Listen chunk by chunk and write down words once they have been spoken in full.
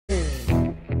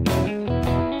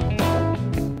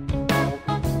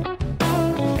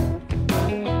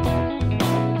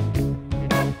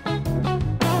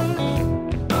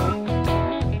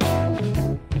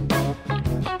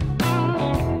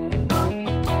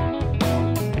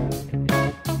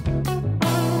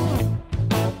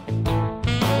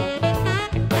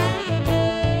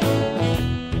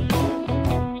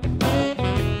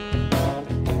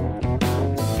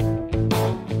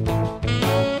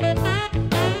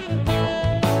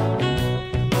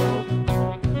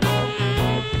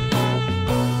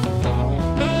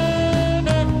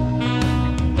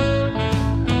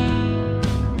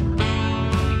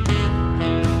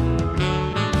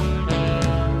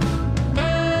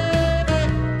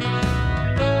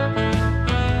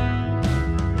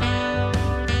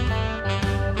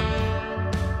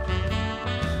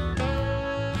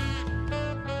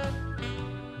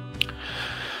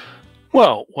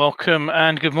Well, welcome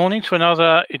and good morning to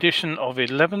another edition of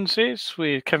Elevenses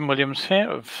with Kevin Williams here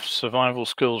of Survival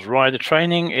Skills Rider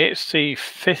Training. It's the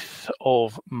 5th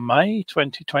of May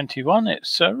 2021.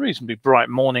 It's a reasonably bright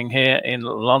morning here in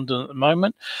London at the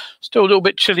moment. Still a little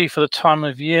bit chilly for the time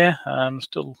of year.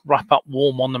 Still wrap up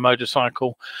warm on the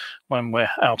motorcycle when we're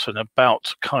out and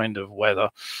about kind of weather.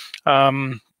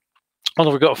 What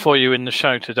have we got for you in the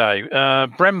show today?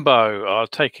 Brembo are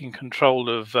taking control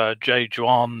of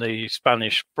Juan, the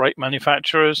Spanish brake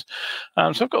manufacturers.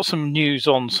 So I've got some news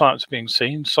on sites being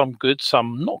seen, some good,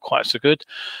 some not quite so good.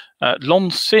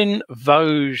 Loncin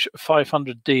Voge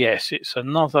 500DS. It's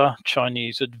another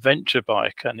Chinese adventure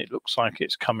bike, and it looks like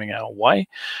it's coming our way.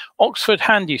 Oxford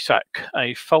handysack,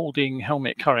 a folding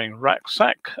helmet carrying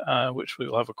rucksack, which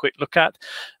we'll have a quick look at.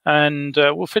 And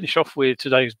we'll finish off with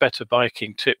today's better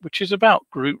biking tip, which is about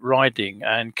group riding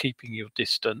and keeping your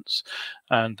distance,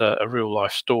 and a real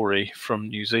life story from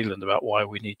New Zealand about why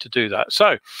we need to do that.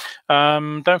 So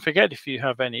don't forget, if you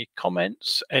have any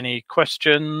comments, any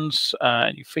questions,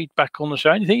 any feedback on the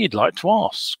show, anything you'd like to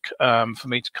ask for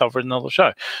me to cover in another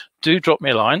show, do drop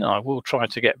me a line. I will try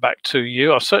to get back to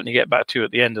you. I'll certainly get back to you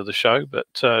at the end of the show, but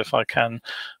if I can,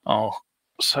 I'll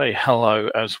say hello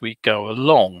as we go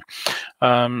along. What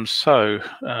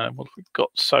have we got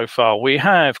so far? We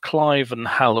have Clive and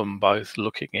Hallam both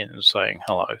looking in and saying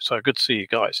hello. So good to see you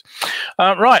guys.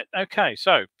 Right, okay,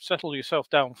 so settle yourself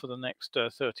down for the next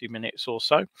 30 minutes or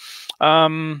so.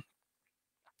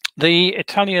 The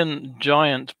Italian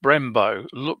giant Brembo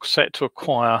looks set to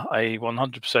acquire a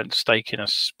 100% stake in a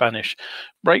Spanish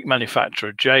brake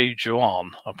manufacturer,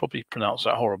 Juan. I probably pronounced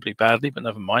that horribly badly, but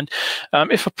never mind.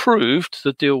 If approved,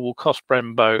 the deal will cost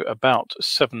Brembo about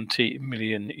 €70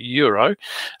 million.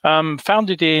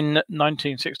 Founded in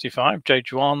 1965,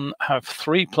 Juan have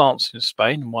 3 plants in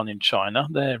Spain and 1 in China.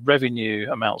 Their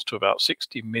revenue amounts to about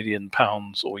 £60 million,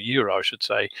 or euro, I should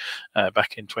say,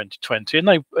 back in 2020, and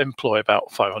they employ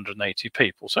about 580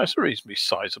 people, so it's a reasonably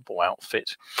sizable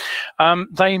outfit.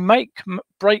 They make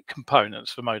brake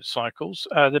components for motorcycles.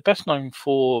 They're best known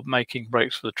for making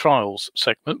brakes for the trials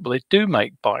segment, but they do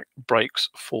make brakes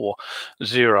for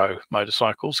zero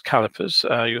motorcycles, calipers.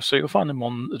 You'll find them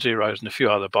on the Zeros and a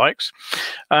few other bikes.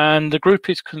 And the group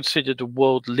is considered a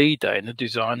world leader in the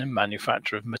design and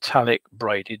manufacture of metallic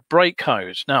braided brake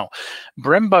hose. Now,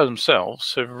 Brembo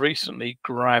themselves have recently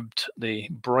grabbed the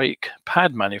brake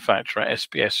pad manufacturer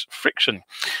SBS Friction,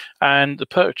 and the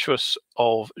purchase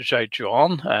of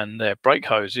Juan and their brake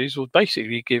hoses will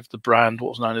basically give the brand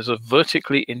what's known as a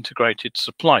vertically integrated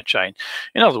supply chain.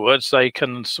 In other words, they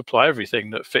can supply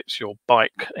everything that fits your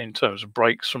bike in terms of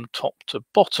brakes from top to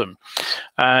bottom.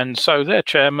 And so their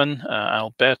chairman,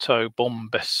 Alberto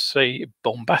Bombassi,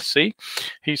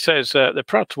 he says they're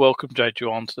proud to welcome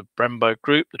Juan to the Brembo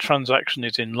Group. The transaction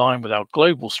is in line with our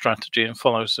global strategy and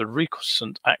follows the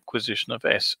recent acquisition of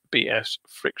SBS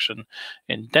Friction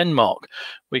in Denmark.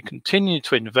 We continue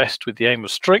to invest with the aim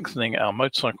of strengthening our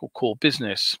motorcycle core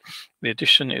business. The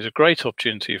addition is a great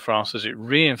opportunity for us as it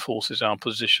reinforces our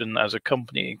position as a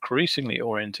company increasingly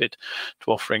oriented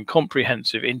to offering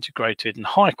comprehensive, integrated and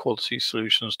high quality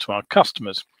solutions to our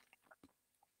customers.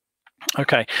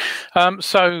 Okay,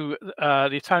 the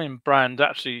Italian brand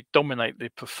actually dominate the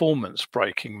performance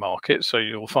braking market, so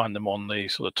you'll find them on the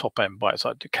sort of top end bikes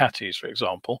like Ducatis, for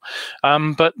example.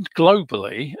 But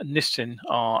globally, Nissan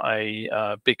are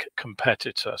a big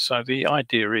competitor, so the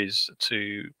idea is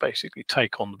to basically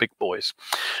take on the big boys.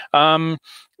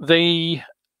 The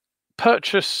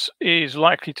purchase is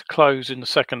likely to close in the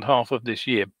second half of this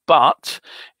year, but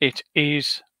it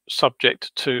is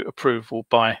subject to approval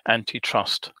by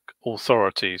antitrust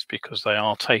authorities because they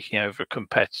are taking over a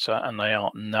competitor and they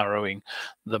are narrowing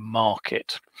the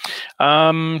market.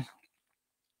 All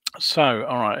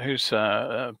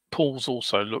right, Paul's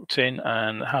also looked in,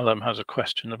 and Hallam has a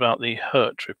question about the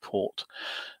Hurt report.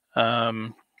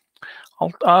 That's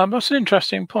an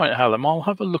interesting point, Hallam. I'll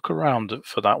have a look around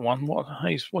for that one. What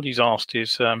he's asked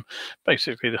is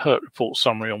basically the Hurt report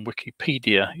summary on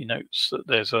Wikipedia. He notes that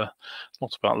there's a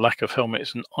lot about lack of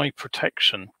helmets and eye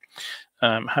protection.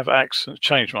 Have accidents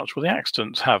changed much? Well, the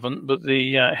accidents haven't, but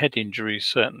the head injuries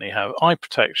certainly have. Eye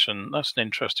protection, that's an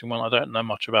interesting one. I don't know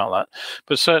much about that,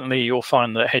 but certainly you'll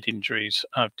find that head injuries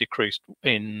have decreased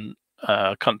in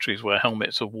countries where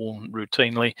helmets are worn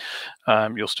routinely.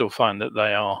 You'll still find that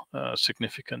they are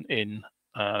significant in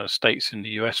states in the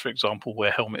US, for example, where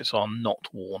helmets are not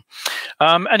worn.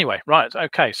 Anyway, right,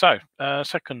 okay, so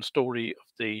second story of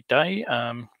the day.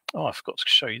 I forgot to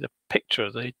show you the picture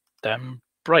of the damn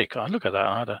brake. I look at that.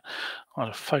 I had a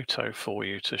photo for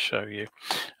you to show you.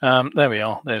 There we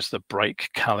are. There's the brake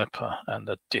caliper and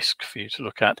the disc for you to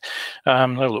look at. They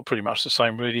all look pretty much the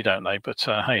same, really, don't they? But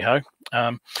hey ho.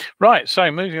 Right,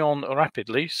 so moving on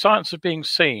rapidly, science of being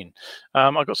seen.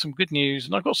 I've got some good news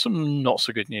and I've got some not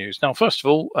so good news. Now, first of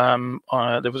all,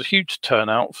 there was a huge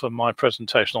turnout for my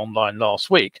presentation online last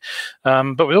week,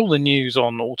 but with all the news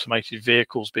on automated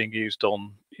vehicles being used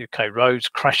on UK roads,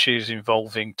 crashes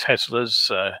involving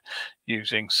Teslas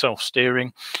using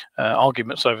self-steering,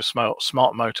 arguments over smart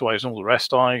motorways and all the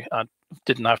rest, I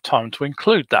didn't have time to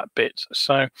include that bit.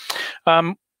 So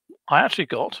I actually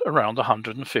got around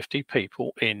 150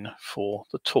 people in for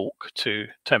the talk to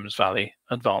Thames Valley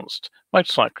advanced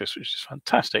motorcyclists, which is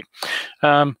fantastic.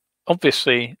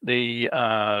 Obviously, the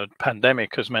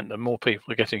pandemic has meant that more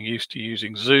people are getting used to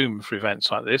using Zoom for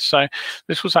events like this. So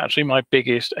this was actually my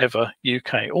biggest ever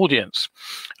UK audience.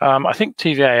 I think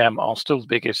TVAM are still the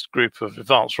biggest group of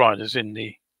advanced riders in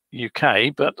the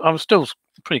UK, but I was still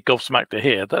pretty gobsmacked to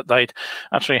hear that they'd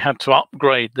actually had to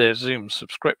upgrade their Zoom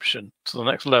subscription to the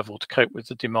next level to cope with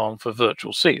the demand for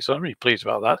virtual seats. So I'm really pleased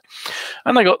about that.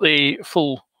 And they got the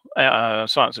full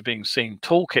Science of Being Seen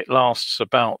talk. It lasts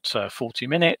about 40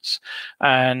 minutes,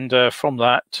 and from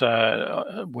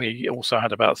that we also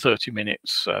had about 30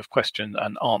 minutes of question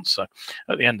and answer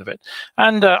at the end of it.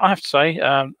 And I have to say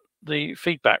the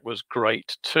feedback was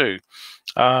great too.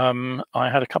 I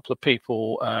had a couple of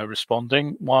people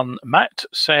responding. One, Matt,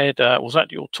 said, was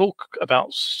that your talk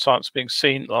about science being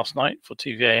seen last night for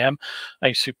TVAM?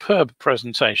 A superb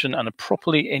presentation and a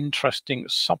properly interesting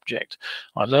subject.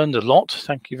 I learned a lot.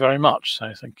 Thank you very much.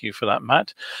 So thank you for that,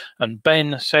 Matt. And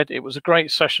Ben said, it was a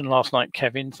great session last night,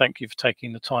 Kevin. Thank you for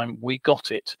taking the time. We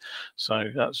got it.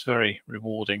 So that's very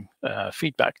rewarding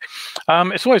feedback.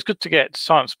 It's always good to get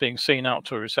science being seen out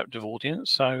to a receptive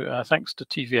audience. So thanks to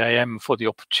TVAM for the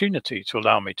opportunity to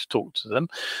allow me to talk to them,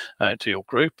 to your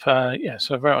group. Yeah,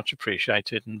 so very much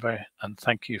appreciated, and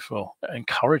thank you for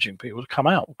encouraging people to come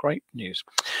out. Great news.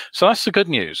 So that's the good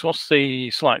news. What's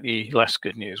the slightly less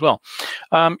good news? Well,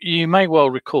 you may well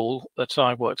recall that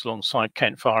I worked alongside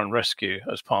Kent Fire and Rescue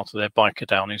as part of their Biker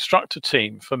Down instructor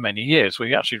team for many years.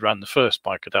 We actually ran the first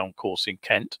Biker Down course in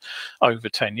Kent over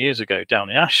 10 years ago down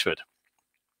in Ashford.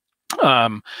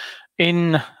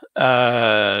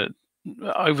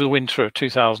 Over the winter of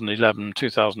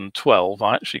 2011-2012,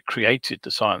 I actually created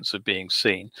the Science of Being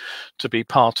Seen to be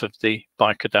part of the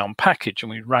Biker Down package,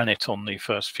 and we ran it on the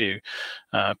first few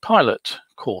pilot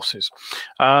courses.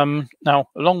 Now,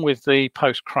 along with the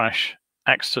post-crash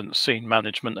accident scene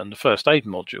management and the first aid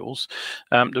modules,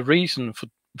 the reason for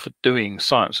doing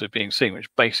Science of Being Seen, which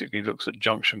basically looks at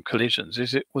junction collisions,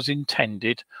 is it was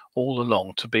intended all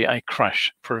along to be a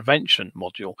crash prevention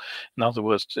module. In other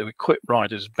words, to equip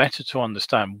riders better to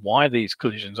understand why these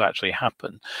collisions actually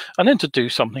happen, and then to do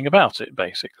something about it,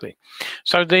 basically.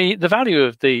 So the value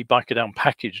of the Biker Down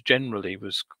package generally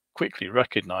was quickly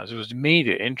recognized. There was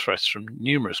immediate interest from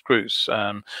numerous groups.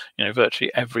 Virtually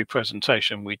every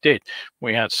presentation we did,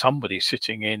 we had somebody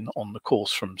sitting in on the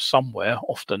course from somewhere,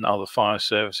 often other fire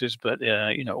services, but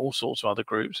all sorts of other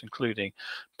groups, including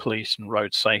police and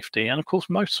road safety, and of course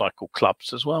motorcycle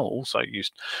clubs as well also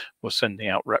were sending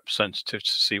out representatives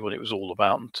to see what it was all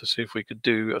about and to see if we could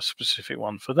do a specific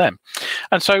one for them.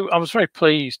 And so I was very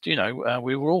pleased.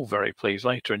 We were all very pleased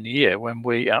later in the year when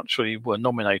we actually were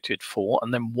nominated for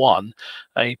and then won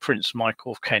a Prince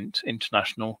Michael of Kent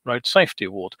International Road Safety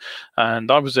Award.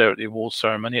 And I was there at the award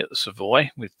ceremony at the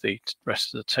Savoy with the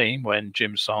rest of the team when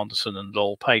Jim Sanderson and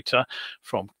Lowell Pater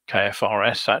from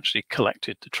KFRS actually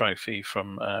collected the trophy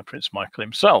from Prince Michael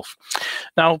himself.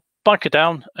 Now, Biker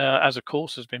Down, as a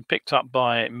course, has been picked up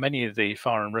by many of the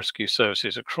fire and rescue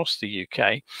services across the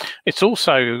UK. It's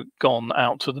also gone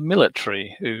out to the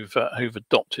military who've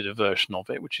adopted a version of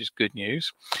it, which is good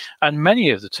news. And many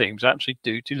of the teams actually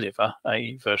do deliver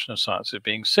a version of Science of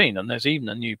Being Seen. And there's even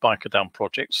a new Biker Down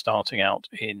project starting out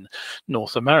in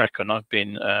North America. And I've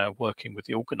been working with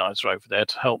the organizer over there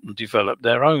to help them develop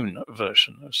their own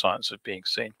version of Science of Being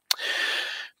Seen.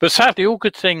 But sadly, all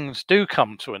good things do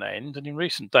come to an end. And in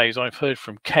recent days, I've heard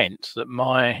from Kent that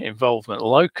my involvement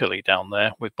locally down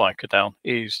there with Biker Down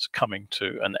is coming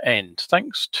to an end,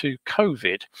 thanks to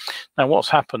COVID. Now, what's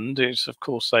happened is, of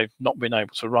course, they've not been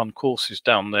able to run courses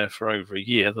down there for over a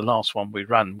year. The last one we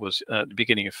ran was at the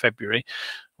beginning of February,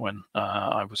 when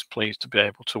I was pleased to be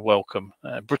able to welcome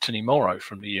Brittany Morrow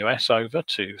from the US over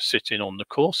to sit in on the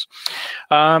course.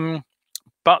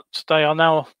 But they are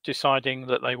now deciding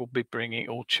that they will be bringing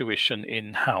all tuition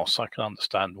in-house. I can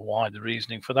understand why the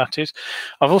reasoning for that is.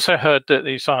 I've also heard that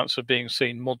the Science of Being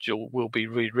Seen module will be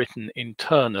rewritten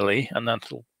internally, and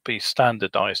that'll be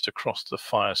standardized across the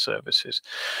fire services.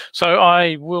 So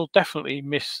I will definitely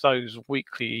miss those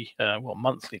weekly,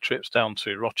 monthly trips down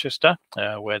to Rochester,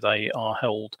 where they are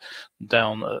held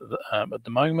down at the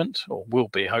moment, or will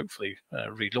be hopefully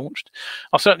relaunched.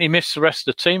 I'll certainly miss the rest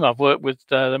of the team. I've worked with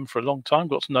them for a long time,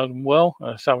 got to know them well,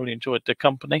 thoroughly enjoyed their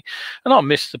company, and I'll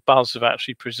miss the buzz of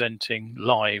actually presenting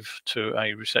live to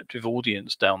a receptive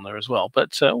audience down there as well.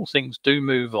 But all things do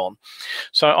move on.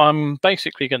 So I'm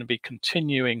basically going to be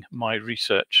continuing my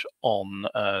research on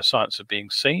Science of Being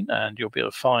Seen, and you'll be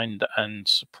able to find and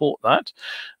support that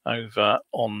over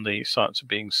on the Science of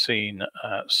Being Seen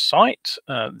site.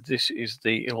 This is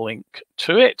the link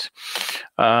to it.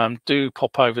 Do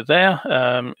pop over there.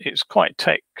 It's quite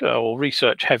tech or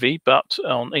research heavy, but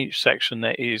on each section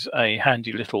there is a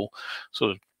handy little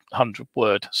sort of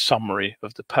 100-word summary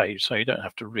of the page, so you don't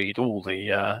have to read all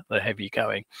the heavy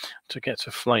going to get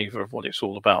a flavour of what it's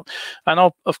all about. And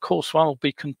I'll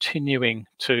be continuing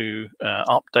to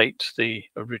update the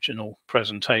original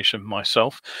presentation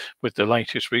myself with the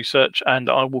latest research, and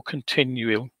I will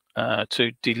continue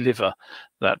to deliver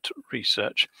that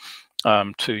research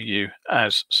to you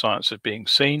as Science of Being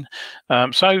Seen.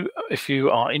 So if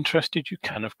you are interested, you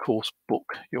can of course book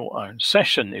your own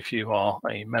session. If you are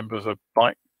a member of a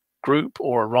bike group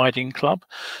or a riding club,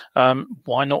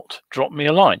 why not drop me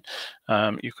a line?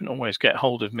 You can always get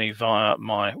hold of me via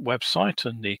my website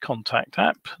and the contact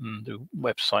app, and the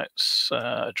website's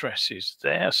address is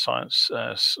there,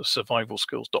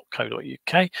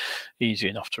 survivalskills.co.uk, easy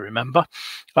enough to remember.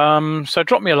 So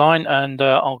drop me a line and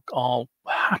I'll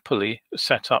happily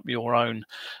set up your own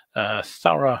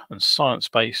thorough and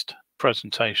science-based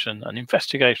presentation, an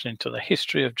investigation into the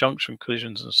history of junction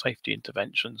collisions and safety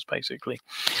interventions, basically.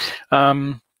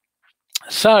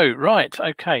 So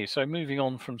moving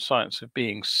on from Science of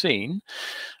Being Seen,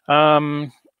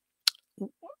 Hallam's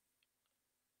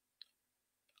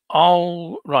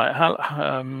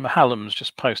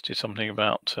just posted something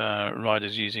about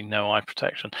riders using no eye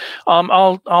protection.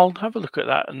 I'll have a look at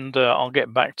that, and I'll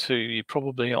get back to you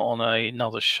probably on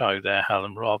another show there,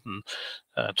 Hallam, rather than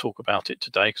talk about it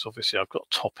today, because obviously I've got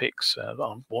topics that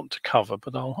I want to cover,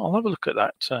 but I'll have a look at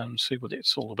that and see what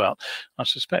it's all about. I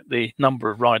suspect the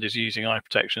number of riders using eye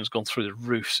protection has gone through the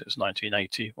roof since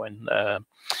 1980, when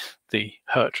the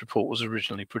Hertz report was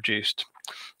originally produced.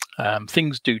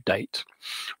 Things do date.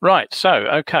 Right, so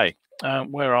okay,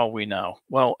 where are we now?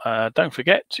 Well, don't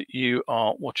forget you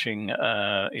are watching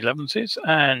Elevenses,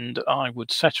 and I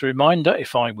would set a reminder,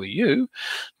 if I were you,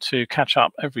 to catch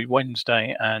up every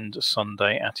Wednesday and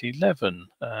Sunday at 11.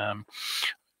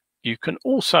 You can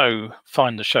also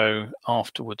find the show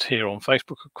afterwards here on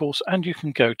Facebook, of course, and you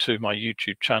can go to my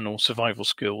YouTube channel, Survival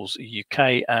Skills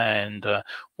UK, and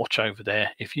watch over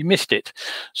there if you missed it.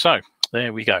 So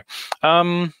there we go.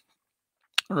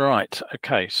 Right,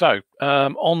 okay, so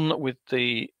on with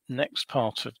the next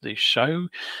part of the show.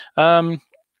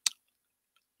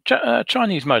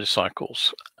 Chinese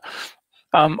motorcycles.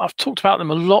 I've talked about them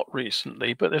a lot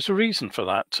recently, but there's a reason for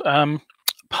that.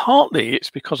 Partly it's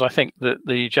because I think that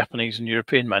the Japanese and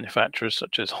European manufacturers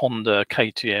such as Honda,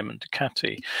 KTM and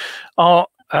Ducati are,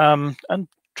 and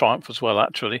Triumph as well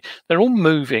actually, they're all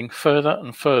moving further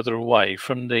and further away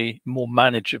from the more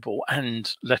manageable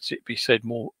and, let it be said,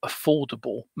 more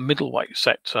affordable middleweight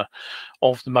sector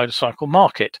of the motorcycle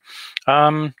market.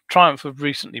 Triumph have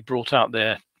recently brought out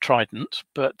their Trident,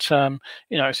 but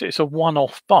you know, it's a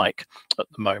one-off bike at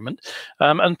the moment,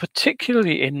 and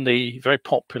particularly in the very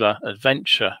popular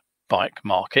adventure bike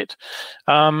market,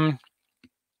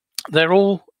 they're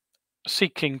all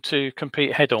seeking to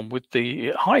compete head-on with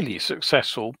the highly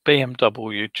successful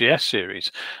BMW GS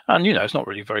series, and you know, it's not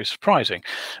really very surprising.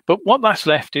 But what that's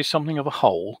left is something of a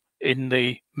hole in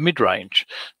the mid-range.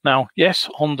 Now, yes,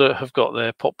 Honda have got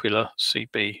their popular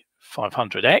CB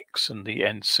 500X and the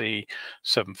NC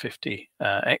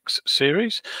 750X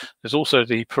series. There's also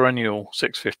the perennial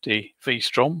 650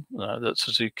 V-Strom that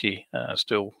Suzuki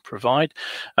still provide.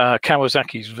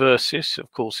 Kawasaki's Versys,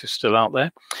 of course, is still out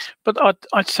there. But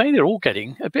I'd say they're all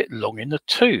getting a bit long in the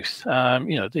tooth.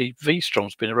 You know, the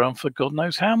V-Strom's been around for God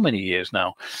knows how many years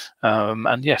now.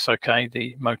 And yes, okay,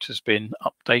 the motor's been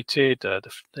updated.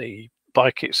 The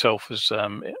bike itself has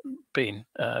been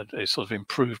sort of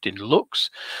improved in looks,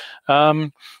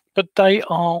 but they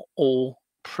are all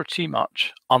pretty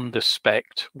much under spec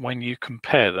when you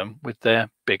compare them with their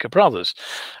bigger brothers.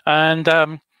 And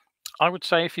I would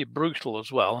say, if you're brutal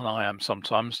as well, and I am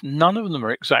sometimes, none of them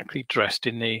are exactly dressed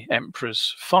in the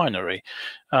Emperor's finery.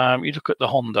 You look at the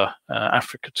Honda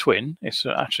Africa Twin. It's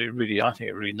actually really, I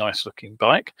think, a really nice looking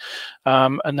bike.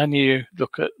 And then you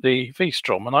look at the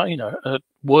V-Strom, and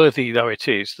worthy though it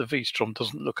is, the V-Strom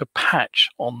doesn't look a patch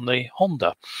on the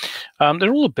Honda.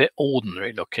 They're all a bit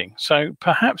ordinary looking, so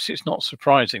perhaps it's not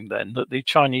surprising then that the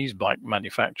Chinese bike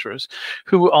manufacturers,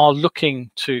 who are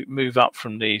looking to move up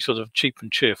from the sort of cheap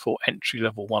and cheerful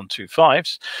entry-level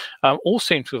 125s, all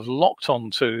seem to have locked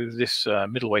onto this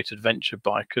middleweight adventure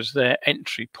bike as their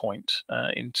entry point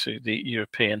into the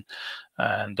European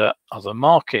and other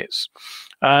markets.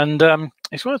 And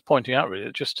it's worth pointing out, really,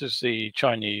 that just as the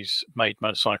Chinese-made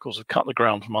motorcycles have cut the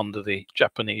ground from under the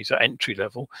Japanese at entry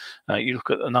level, you look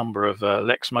at the number of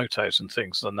Lex Motos and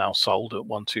things that are now sold at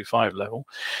 125 level.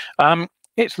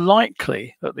 It's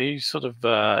likely that these sort of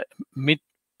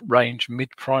mid-range,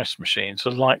 mid-price machines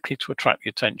are likely to attract the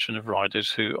attention of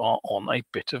riders who are on a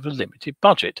bit of a limited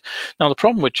budget. Now, the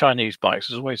problem with Chinese bikes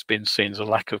has always been seen as a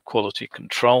lack of quality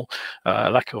control,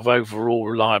 lack of overall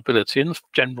reliability, and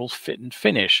general fit and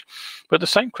finish. But the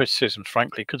same criticisms,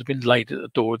 frankly, could have been laid at the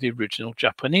door of the original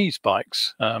Japanese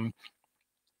bikes.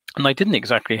 And they didn't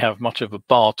exactly have much of a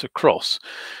bar to cross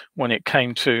when it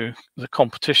came to the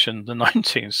competition, the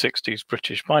 1960s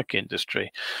British bike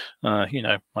industry. My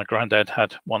granddad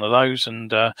had one of those,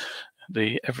 and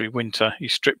every winter he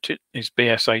stripped his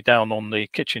BSA down on the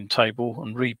kitchen table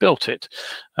and rebuilt it.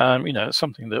 It's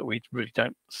something that we really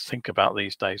don't think about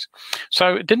these days.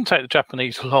 So it didn't take the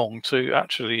Japanese long to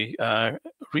actually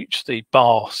reach the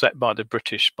bar set by the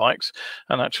British bikes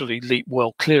and actually leap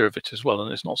well clear of it as well.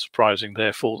 And it's not surprising,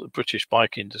 therefore, that the British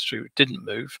bike industry, which didn't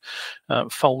move,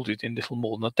 folded in little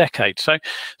more than a decade. So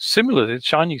similarly, the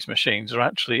Chinese machines are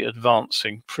actually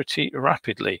advancing pretty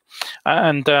rapidly.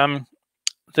 And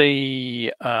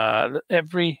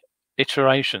every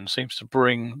iteration seems to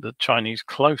bring the Chinese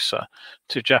closer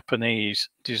to Japanese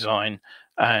design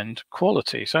and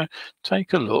quality. So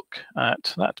take a look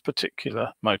at that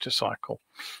particular motorcycle.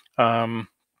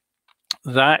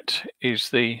 That is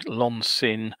the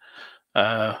Loncin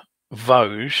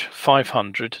Voge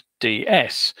 500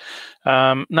 DS.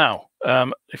 Now,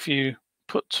 if you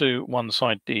put to one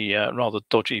side the rather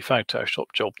dodgy Photoshop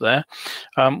job there,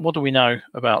 what do we know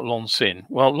about Loncin?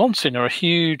 Well, Loncin are a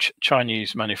huge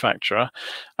Chinese manufacturer,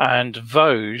 and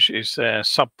Voge is their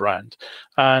sub-brand.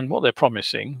 And what they're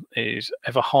promising is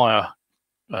ever higher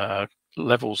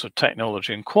levels of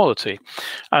technology and quality.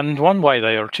 And one way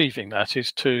they are achieving that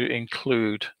is to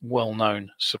include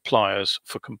well-known suppliers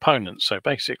for components. So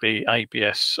basically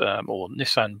ABS or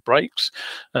Nissan brakes,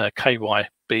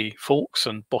 KYB forks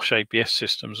and Bosch ABS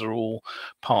systems are all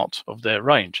part of their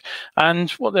range.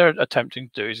 And what they're attempting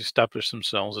to do is establish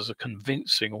themselves as a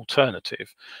convincing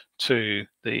alternative to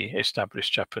the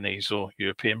established Japanese or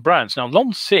European brands. Now,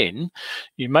 Loncin,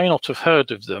 you may not have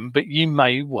heard of them, but you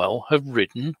may well have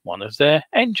ridden one of their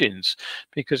engines,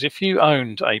 because if you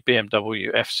owned a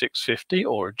BMW F650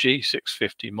 or a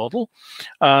G650 model,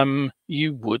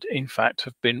 you would in fact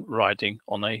have been riding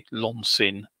on a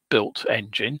Loncin built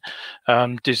engine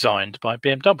designed by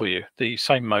BMW. The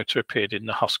same motor appeared in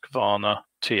the Husqvarna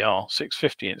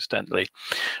TR650, incidentally.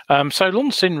 So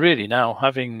Loncin really now,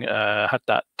 having had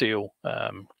that deal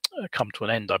come to an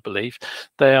end, I believe,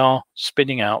 they are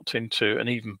spinning out into an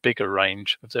even bigger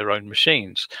range of their own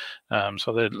machines.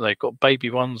 So they've got baby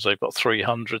ones, they've got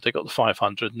 300, they've got the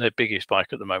 500, and their biggest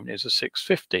bike at the moment is a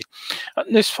 650.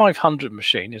 And this 500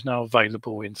 machine is now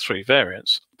available in 3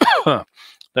 variants.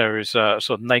 There is sort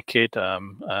of naked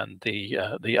and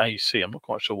the AC. I'm not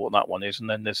quite sure what that one is. And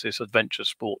then there's this Adventure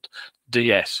Sport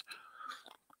DS.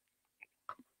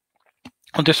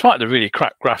 And despite the really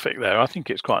cracked graphic there, I think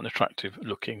it's quite an attractive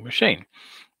looking machine.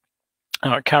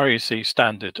 Now, it carries the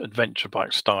standard adventure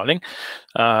bike styling.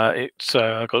 It's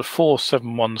got a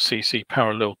 471cc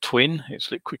parallel twin.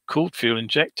 It's liquid cooled, fuel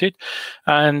injected,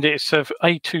 and it's a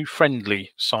A2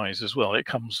 friendly size as well. It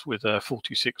comes with a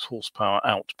 46 horsepower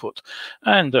output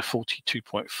and a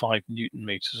 42.5 Newton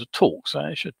meters of torque, so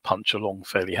it should punch along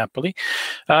fairly happily.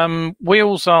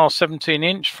 Wheels are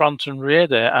 17-inch front and rear.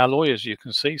 They're alloy, as you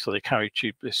can see, so they carry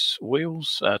tubeless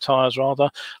wheels, tires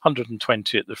rather,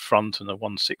 120 at the front and a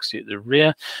 160 at the rear.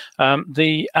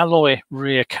 The alloy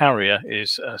rear carrier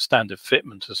is a standard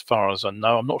fitment as far as I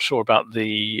know. I'm not sure about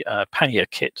the pannier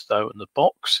kit though, and the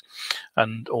box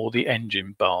or the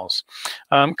engine bars.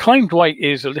 Claimed weight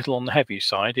is a little on the heavy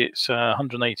side. It's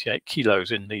 188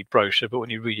 kilos in the brochure, but when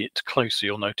you read it closely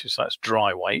you'll notice that's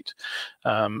dry weight.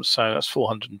 So that's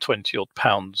 420 odd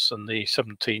pounds, and the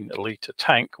 17-litre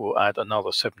tank will add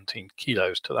another 17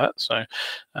 kilos to that. So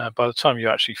by the time you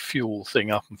actually fuel the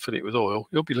thing up and fill it with oil,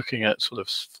 you'll be looking at at sort of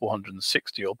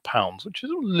 460 odd pounds, which is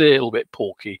a little bit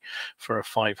porky for a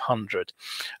 500.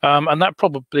 And that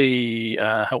probably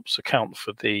helps account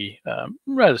for the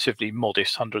relatively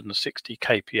modest 160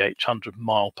 kph, 100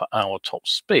 mile per hour top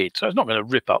speed. So it's not going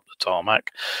to rip up the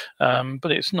tarmac,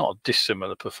 but it's not a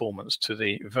dissimilar performance to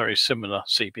the very similar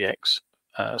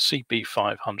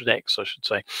CB500X, I should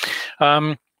say.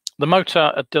 The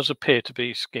motor does appear to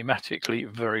be schematically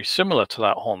very similar to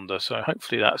that Honda, so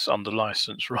hopefully that's under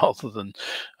license rather than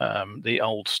the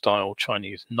old style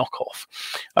Chinese knockoff.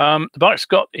 The bike's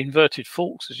got inverted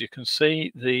forks, as you can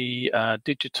see. The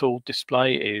digital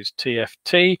display is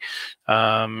TFT.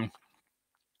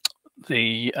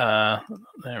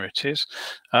 There it is.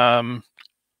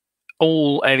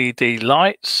 All LED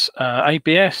lights,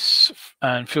 ABS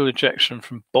and fuel injection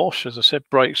from Bosch, as I said,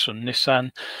 brakes from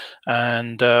Nissan.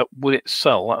 And will it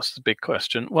sell? That's the big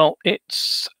question. Well,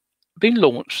 it's been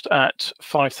launched at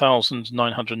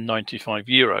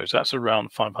 €5,995. That's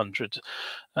around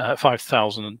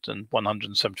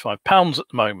 5,175 pounds at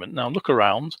the moment. Now look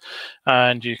around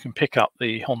and you can pick up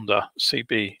the Honda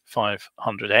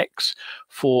CB500X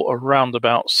for around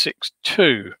about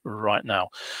 6.2 right now.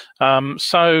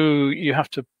 So you have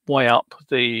to weigh up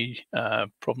the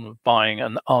problem of buying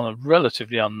a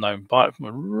relatively unknown bike from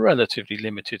a relatively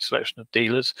limited selection of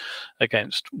dealers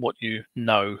against what you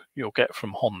know you'll get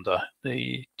from Honda.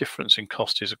 The difference in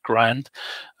cost is £1,000,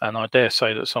 and I dare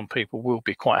say that some people will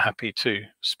be quite happy to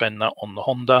spend that on the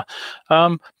Honda,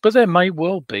 but there may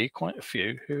well be quite a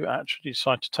few who actually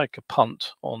decide to take a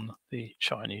punt on the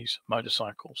Chinese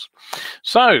motorcycles.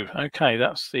 So, okay,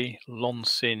 that's the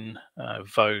Loncin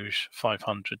Voge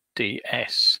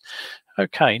 500DS.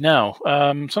 Okay, now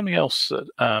something else that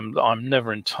I'm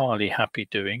never entirely happy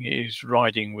doing is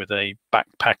riding with a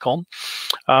backpack on.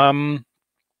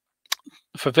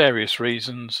 For various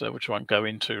reasons, which I won't go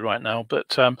into right now, but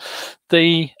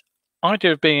the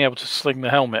idea of being able to sling the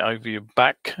helmet over your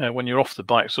back when you're off the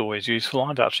bike is always useful.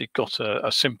 I've actually got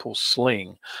a simple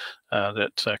sling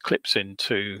that clips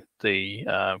into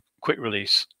the quick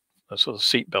release sort of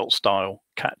seatbelt style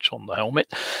catch on the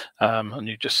helmet, and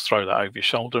you just throw that over your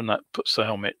shoulder, and that puts the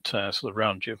helmet sort of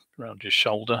around your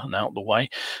shoulder and out the way.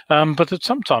 But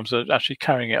sometimes actually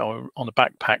carrying it on a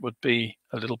backpack would be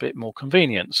a little bit more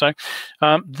convenient. So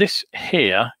this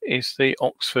here is the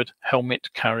Oxford helmet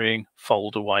carrying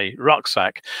fold away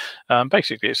rucksack.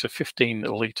 Basically it's a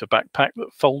 15-litre backpack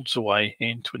that folds away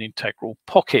into an integral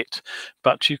pocket,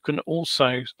 but you can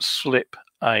also slip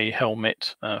a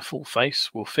helmet, full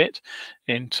face will fit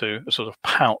into a sort of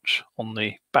pouch on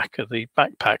the back of the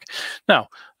backpack. Now,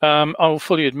 I will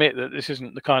fully admit that this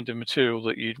isn't the kind of material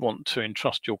that you'd want to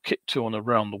entrust your kit to on a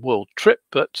round the world trip,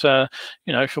 but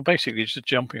you know, if you're basically just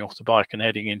jumping off the bike and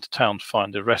heading into town to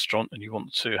find a restaurant and you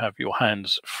want to have your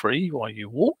hands free while you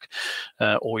walk,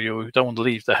 or you don't want to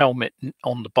leave the helmet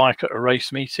on the bike at a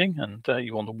race meeting and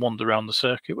you want to wander around the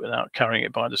circuit without carrying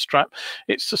it by the strap,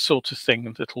 it's the sort of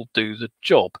thing that'll do the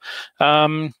job.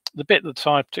 The bit that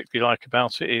I particularly like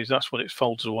about it is that's what it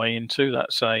folds away into.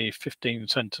 That's a 15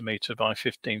 centimetre by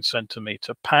 15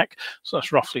 centimetre pack, so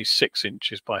that's roughly 6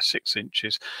 inches by 6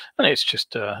 inches, and it's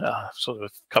just sort of a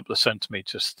couple of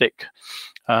centimetres thick,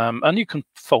 and you can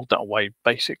fold that away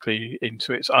basically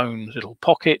into its own little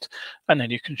pocket, and then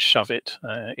you can shove it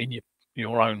in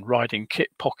your own riding kit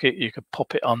pocket. You could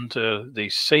pop it under the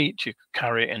seat, you could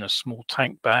carry it in a small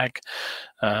tank bag,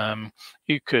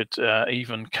 you could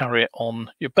even carry it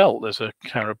on your belt. There's a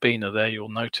carabiner there, you'll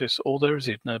notice, or there is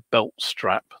even a belt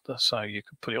strap, so you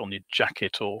could put it on your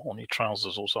jacket or on your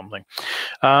trousers or something.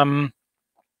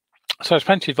 So there's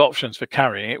plenty of options for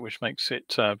carrying it, which makes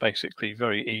it basically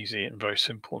very easy and very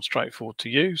simple and straightforward to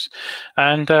use.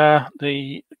 And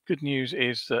the good news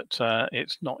is that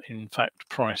it's not in fact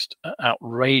priced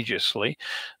outrageously,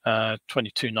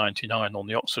 $22.99 on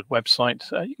the Oxford website.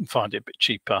 You can find it a bit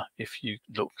cheaper if you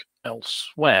look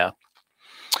elsewhere.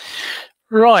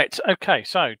 Right, okay,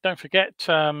 so don't forget,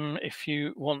 if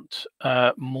you want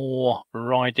more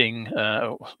reading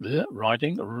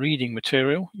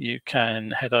material, you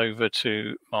can head over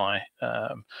to my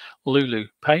Lulu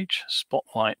page,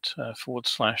 spotlight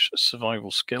 /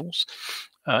 survival skills.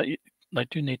 They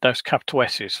do need those capital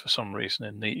S's for some reason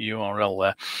in the URL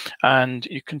there. And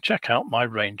you can check out my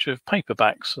range of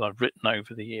paperbacks that I've written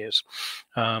over the years,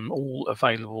 all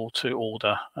available to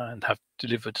order and have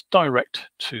delivered direct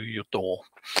to your door.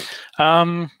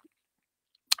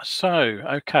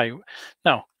 Okay,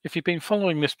 now, if you've been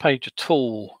following this page at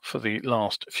all for the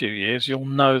last few years, you'll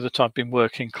know that I've been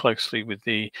working closely with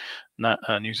the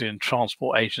New Zealand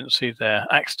Transport Agency, their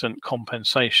Accident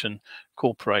Compensation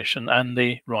Corporation, and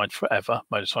the Ride Forever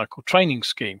motorcycle training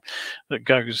scheme that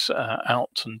goes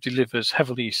out and delivers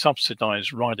heavily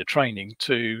subsidised rider training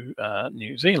to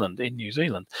New Zealand.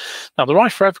 Now, the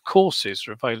Ride Forever courses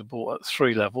are available at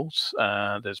 3 levels.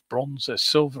 There's bronze, there's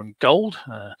silver and gold,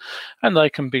 and they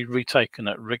can be retaken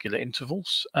at regular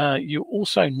intervals. You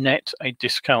also net a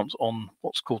discount on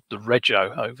what's called the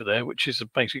Rego over there, which is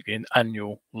basically an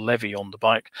annual levy on the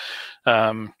bike.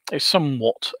 It's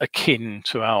somewhat akin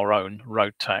to our own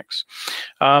road tax.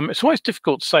 It's always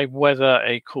difficult to say whether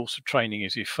a course of training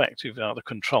is effective without a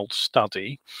controlled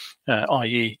study,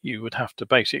 i.e. you would have to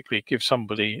basically give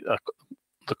somebody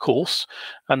the course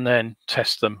and then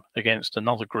test them against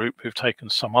another group who've taken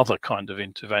some other kind of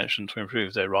intervention to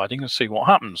improve their riding and see what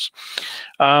happens.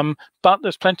 But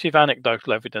there's plenty of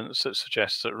anecdotal evidence that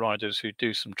suggests that riders who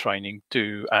do some training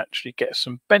do actually get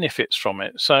some benefits from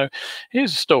it. So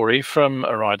here's a story from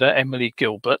a rider, Emily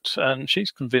Gilbert, and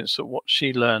she's convinced that what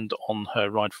she learned on her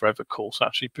Ride Forever course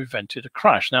actually prevented a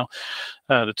crash. Now,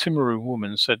 the Timaru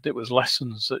woman said it was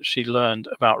lessons that she learned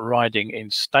about riding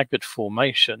in staggered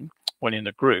formation when in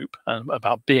a group, and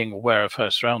about being aware of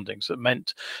her surroundings, that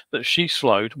meant that she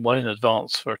slowed well in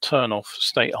advance for a turn off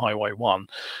State Highway 1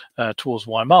 towards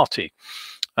Waimate.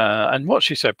 And what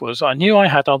she said was, I knew I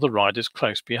had other riders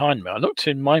close behind me. I looked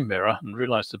in my mirror and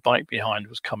realized the bike behind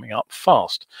was coming up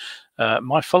fast.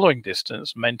 My following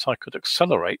distance meant I could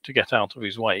accelerate to get out of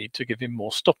his way to give him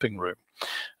more stopping room.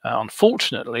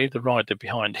 Unfortunately, the rider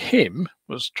behind him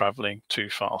was traveling too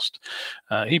fast.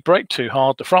 He braked too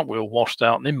hard, the front wheel washed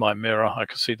out, and in my mirror I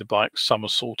could see the bike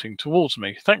somersaulting towards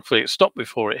me. Thankfully, it stopped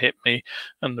before it hit me,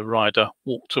 and the rider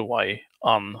walked away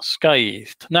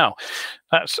unscathed. Now,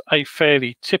 that's a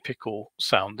fairly typical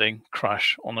sounding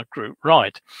crash on a group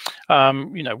ride.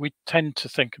 You know, we tend to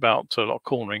think about a lot of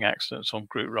cornering accidents on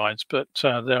group rides, but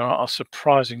there are a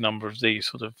surprising number of these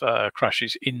sort of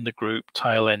crashes in the group,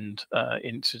 tail end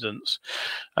incidents,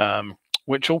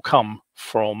 which all come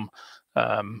from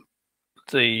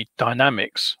the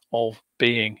dynamics of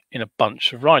being in a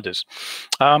bunch of riders.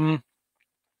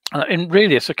 And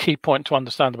really, it's a key point to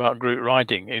understand about group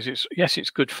riding is it's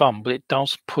good fun, but it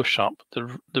does push up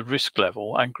the risk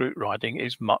level, and group riding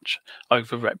is much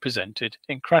overrepresented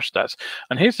in crash stats.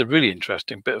 And here's the really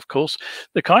interesting bit, of course,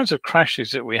 the kinds of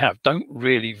crashes that we have don't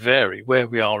really vary where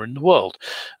we are in the world.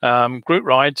 Group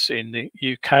rides in the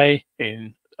UK,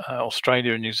 in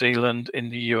Australia and New Zealand, in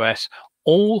the US,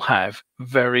 all have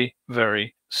very,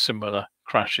 very similar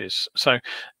crashes. So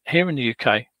here in the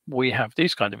UK, we have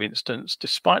these kind of incidents,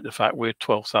 despite the fact we're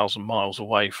 12,000 miles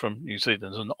away from New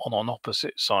Zealand and on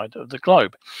opposite side of the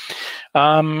globe.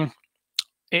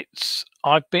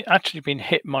 I've actually been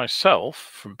hit myself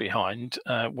from behind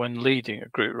when leading a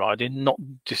group ride in not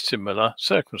dissimilar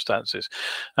circumstances.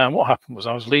 And what happened was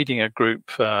I was leading a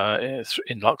group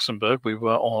in Luxembourg. We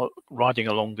were riding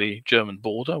along the German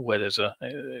border, where the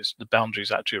boundary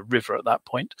is actually a river at that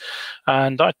point.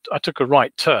 And I took a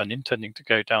right turn, intending to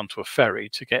go down to a ferry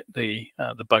to get the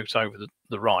boat over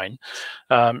the Rhine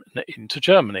into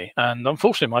Germany. And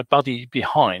unfortunately, my buddy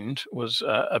behind was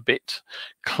a bit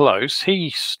close.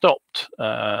 He stopped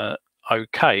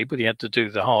okay, but he had to do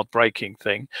the hard braking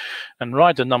thing, and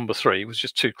rider number 3 was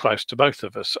just too close to both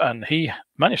of us, and he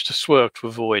managed to swerve to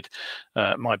avoid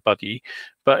my buddy,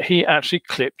 but he actually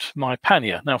clipped my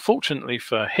pannier. Now, fortunately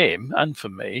for him and for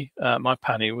me, my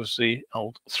pannier was the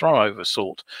old throw-over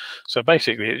sort, so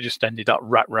basically it just ended up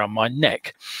wrapped around my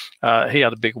neck. He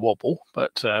had a big wobble,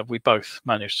 but we both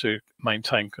managed to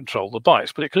maintain control of the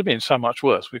bikes, but it could have been so much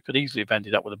worse. We could easily have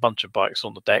ended up with a bunch of bikes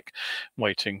on the deck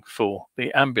waiting for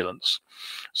the ambulance.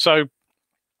 So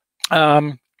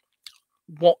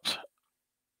what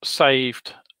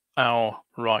saved our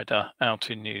rider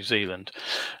out in New Zealand?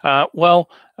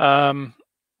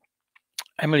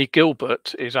 Emily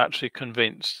Gilbert is actually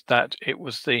convinced that it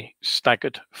was the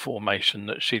staggered formation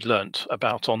that she learnt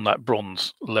about on that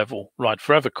bronze level Ride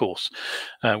Forever course,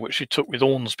 which she took with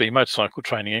Ormsby motorcycle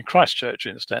training in Christchurch,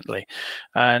 incidentally.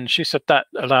 And she said that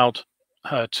allowed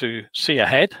her to see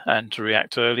ahead and to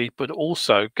react early, but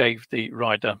also gave the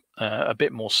rider a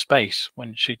bit more space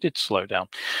when she did slow down.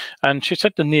 And she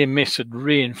said the near miss had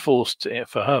reinforced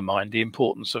for her mind the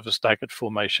importance of a staggered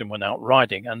formation when out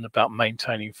riding, and about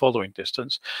maintaining following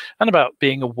distance, and about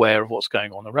being aware of what's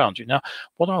going on around you. Now,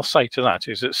 what I'll say to that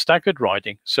is that staggered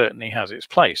riding certainly has its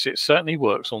place. It certainly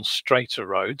works on straighter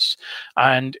roads,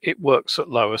 and it works at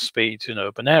lower speeds in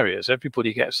urban areas.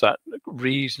 Everybody gets that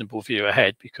reasonable view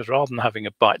ahead, because rather than having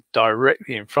a bike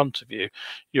directly in front of you,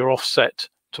 you're offset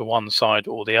to one side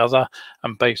or the other,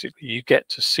 and basically you get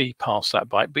to see past that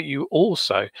bike, but you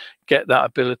also get that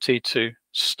ability to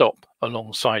stop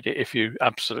alongside it if you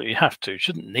absolutely have to.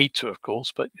 Shouldn't need to, of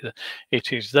course, but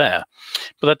it is there.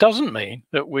 But that doesn't mean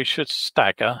that we should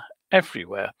stagger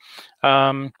everywhere.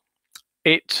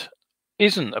 It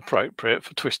isn't appropriate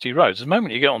for twisty roads. The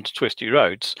moment you get onto twisty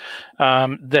roads,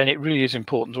 then it really is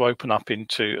important to open up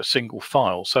into a single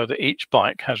file so that each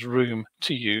bike has room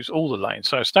to use all the lanes.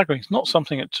 So staggering is not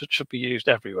something that should be used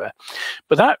everywhere,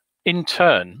 but that in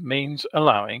turn means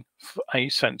allowing for a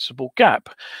sensible gap.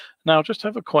 Now just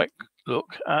have a quick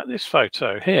look at this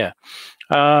photo here.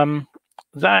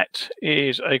 That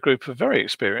is a group of very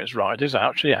experienced riders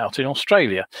actually out in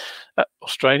Australia.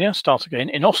 Start again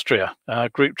in Austria, a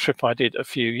group trip I did a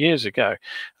few years ago.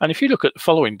 And if you look at the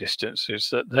following distances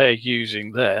that they're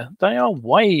using there, they are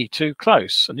way too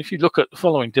close. And if you look at the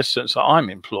following distance that I'm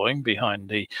employing behind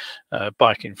the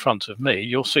bike in front of me,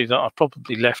 you'll see that I've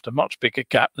probably left a much bigger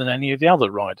gap than any of the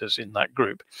other riders in that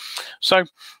group. So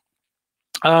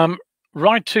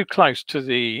ride too close to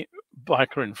the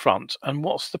biker in front, and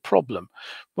what's the problem?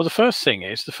 Well, the first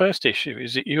issue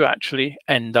is that you actually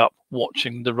end up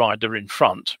watching the rider in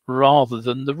front rather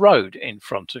than the road in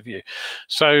front of you.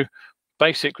 So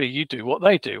basically you do what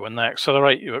they do. When they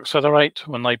accelerate, you accelerate.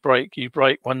 When they brake, you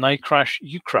brake. When they crash,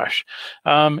 you crash.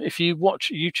 If you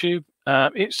watch YouTube,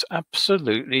 it's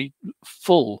absolutely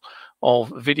full of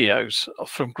videos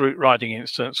from group riding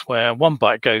incidents where one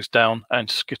bike goes down and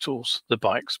skittles the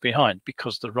bikes behind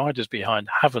because the riders behind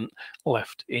haven't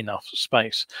left enough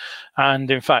space.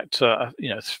 And in fact, a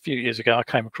few years ago, I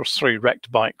came across 3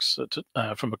 wrecked bikes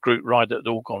that, from a group ride that had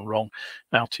all gone wrong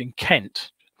out in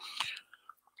Kent.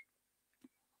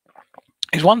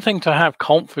 It's one thing to have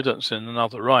confidence in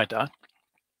another rider.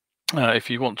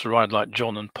 If you want to ride like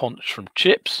John and Ponch from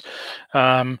Chips,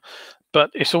 but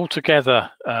it's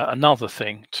altogether another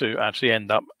thing to actually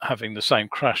end up having the same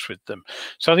crash with them.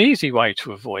 So the easy way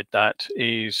to avoid that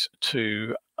is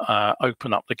to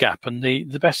open up the gap. And the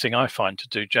best thing I find to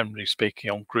do, generally speaking,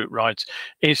 on group rides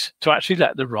is to actually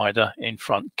let the rider in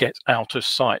front get out of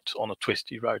sight on a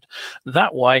twisty road.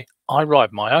 That way, I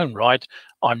ride my own ride.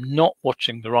 I'm not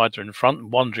watching the rider in front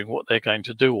and wondering what they're going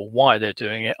to do or why they're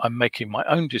doing it. I'm making my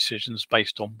own decisions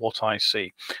based on what I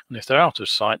see. And if they're out of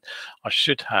sight, I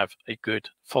should have a good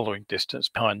following distance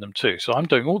behind them too. So I'm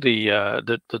doing all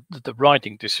the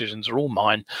riding decisions are all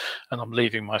mine, and I'm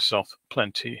leaving myself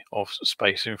plenty of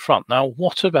space in front. Now,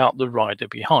 what about the rider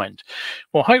behind?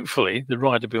 Well, hopefully the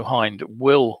rider behind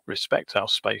will respect our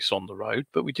space on the road,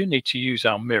 but we do need to use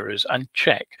our mirrors and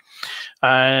check.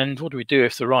 And what do we do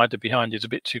if the rider behind is a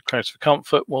bit too close for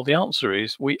comfort? Well, the answer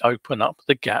is we open up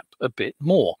the gap a bit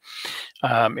more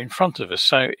in front of us.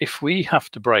 So if we have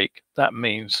to brake, that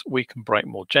means we can brake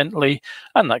more gently,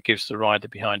 and that gives the rider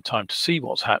behind time to see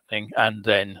what's happening and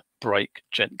then brake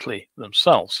gently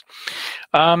themselves.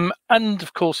 And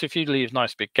of course, if you leave a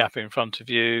nice big gap in front of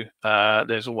you,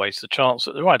 there's always the chance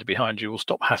that the rider behind you will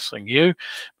stop hassling you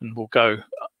and will go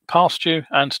past you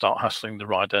and start hassling the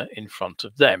rider in front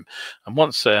of them. And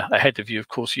once they're ahead of you, of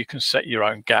course, you can set your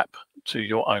own gap to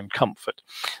your own comfort.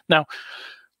 Now,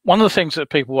 one of the things that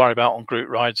people worry about on group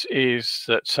rides is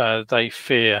that they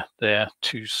fear they're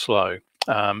too slow.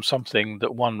 Something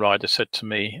that one rider said to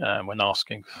me when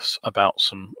asking about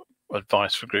some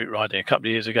advice for group riding a couple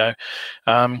of years ago.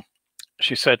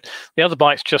 She said, the other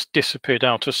bikes just disappeared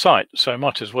out of sight, so I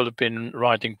might as well have been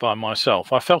riding by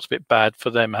myself. I felt a bit bad for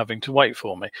them having to wait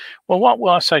for me. Well, what will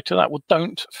I say to that? Well,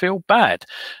 don't feel bad.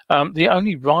 The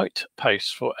only right pace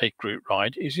for a group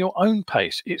ride is your own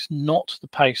pace. It's not the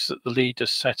pace that the leader's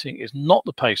setting, it's not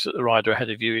the pace that the rider ahead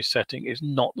of you is setting, it's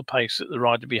not the pace that the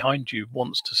rider behind you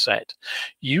wants to set.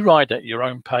 You ride at your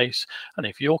own pace, and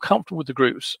if you're comfortable with the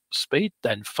group's speed,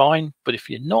 then fine. But if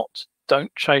you're not,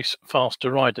 don't chase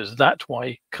faster riders. That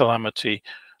way calamity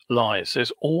lies.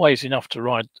 There's always enough to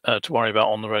worry about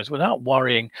on the roads without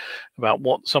worrying about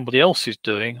what somebody else is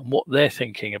doing and what they're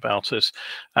thinking about us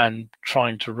and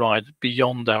trying to ride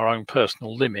beyond our own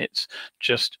personal limits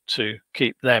just to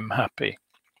keep them happy.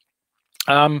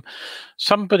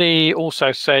 Somebody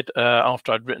also said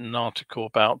after I'd written an article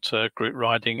about group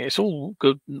riding, it's all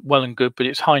good, well and good, but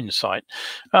it's hindsight.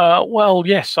 Well,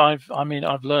 yes, I've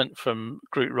learned from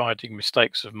group riding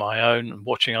mistakes of my own and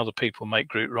watching other people make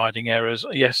group riding errors.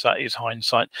 Yes, that is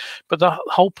hindsight. But the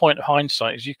whole point of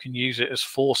hindsight is you can use it as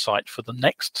foresight for the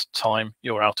next time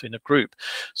you're out in a group.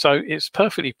 So it's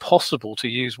perfectly possible to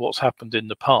use what's happened in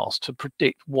the past to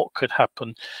predict what could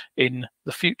happen in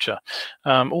the future.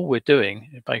 All we're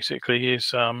doing basically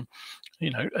is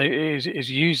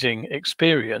using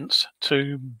experience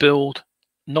to build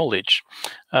knowledge.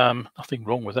 Nothing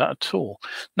wrong with that at all.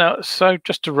 Now, so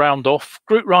just to round off,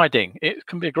 group riding, it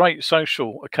can be a great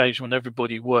social occasion when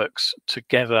everybody works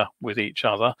together with each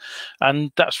other,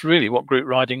 and that's really what group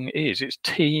riding is. It's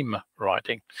team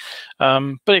riding.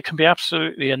 But it can be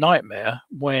absolutely a nightmare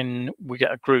when we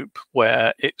get a group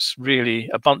where it's really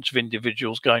a bunch of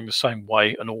individuals going the same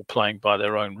way and all playing by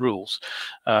their own rules.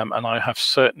 And I have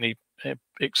certainly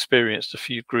experienced a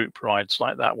few group rides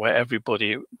like that where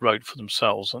everybody rode for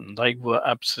themselves, and they were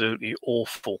absolutely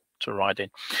awful to ride in.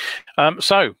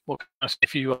 So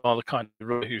if you are the kind of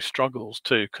rider who struggles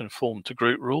to conform to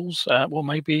group rules, well,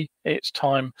 maybe it's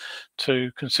time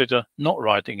to consider not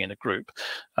riding in a group.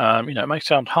 It may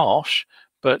sound harsh,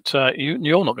 but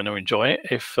you're not going to enjoy it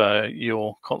if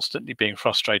you're constantly being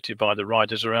frustrated by the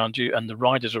riders around you, and the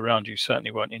riders around you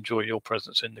certainly won't enjoy your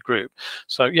presence in the group.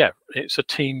 So yeah, it's a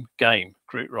team game,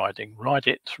 group riding. Ride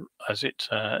it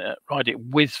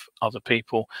with other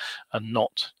people and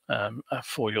not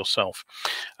for yourself.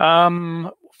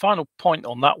 Final point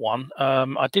on that one.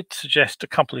 I did suggest a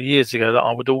couple of years ago that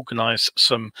I would organise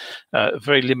some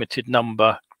very limited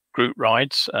number group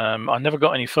rides. I never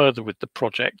got any further with the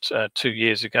project 2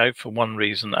 years ago for one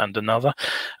reason and another,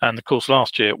 and of course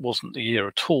last year it wasn't the year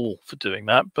at all for doing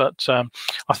that, but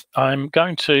I'm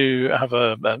going to have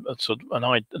a sort of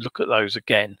an look at those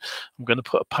again. I'm going to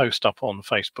put a post up on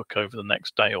Facebook over the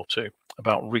next day or two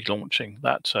about relaunching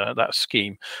that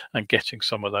scheme and getting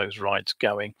some of those rides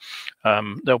going.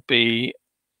 There'll be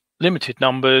limited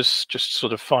numbers, just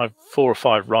sort of 4 or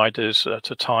 5 riders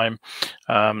at a time.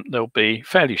 They'll be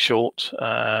fairly short,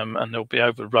 and they'll be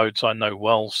over roads I know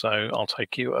well, so I'll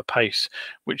take you at a pace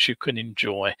which you can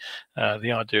enjoy.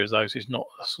 The idea of those is not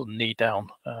sort of knee-down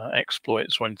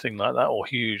exploits or anything like that, or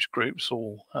huge groups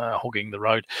all hogging the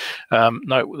road.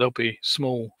 No, they'll be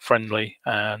small, friendly,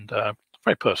 and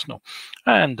very personal.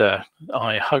 And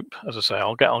I hope, as I say,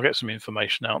 I'll get some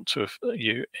information out to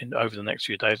you over the next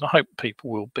few days. I hope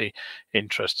people will be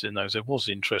interested in those. There was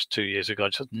interest 2 years ago. I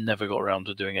just never got around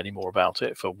to doing any more about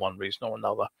it for one reason or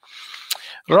another.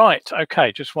 Right,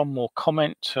 okay, just one more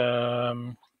comment.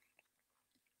 Oh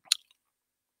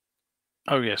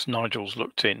yes, Nigel's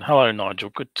looked in. Hello, Nigel.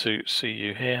 Good to see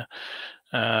you here.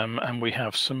 And we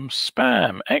have some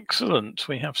spam. Excellent.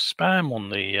 We have spam on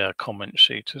the comment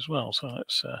sheet as well. So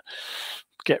let's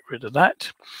get rid of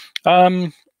that.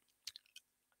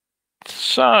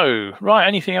 So, right,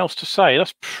 anything else to say?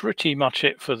 That's pretty much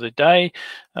it for the day.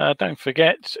 Don't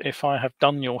forget, if I have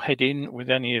done your head in with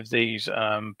any of these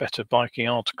better biking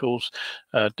articles,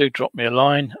 do drop me a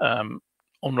line.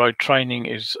 On-road training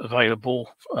is available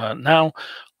now.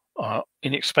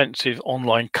 Inexpensive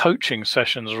online coaching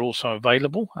sessions are also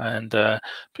available, and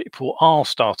people are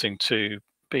starting to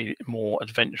be more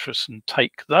adventurous and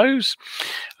take those.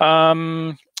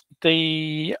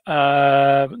 The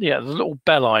little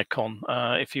bell icon,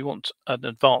 if you want an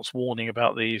advance warning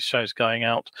about these shows going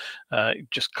out,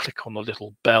 just click on the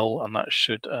little bell and that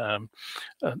should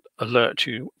alert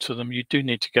you to them. You do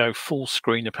need to go full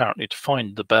screen apparently to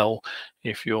find the bell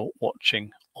if you're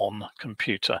watching on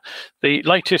computer. The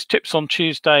latest tips on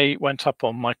Tuesday went up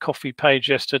on my coffee page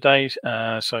yesterday,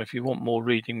 so if you want more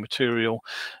reading material,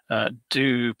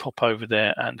 do pop over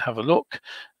there and have a look.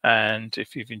 And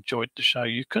if you've enjoyed the show,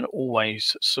 you can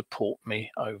always support me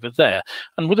over there.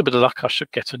 And with a bit of luck, I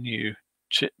should get a new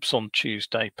Tips on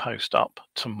Tuesday post up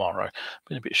tomorrow.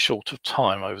 Been a bit short of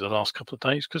time over the last couple of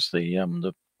days because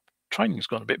the training's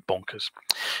gone a bit bonkers.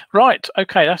 Right,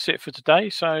 okay, that's it for today.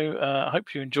 So I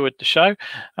hope you enjoyed the show,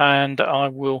 and I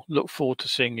will look forward to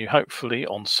seeing you hopefully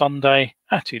on Sunday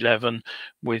at 11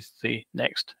 with the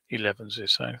next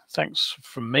Elevenses. So thanks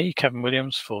from me, Kevin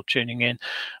Williams, for tuning in,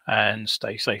 and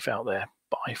stay safe out there.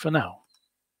 Bye for now.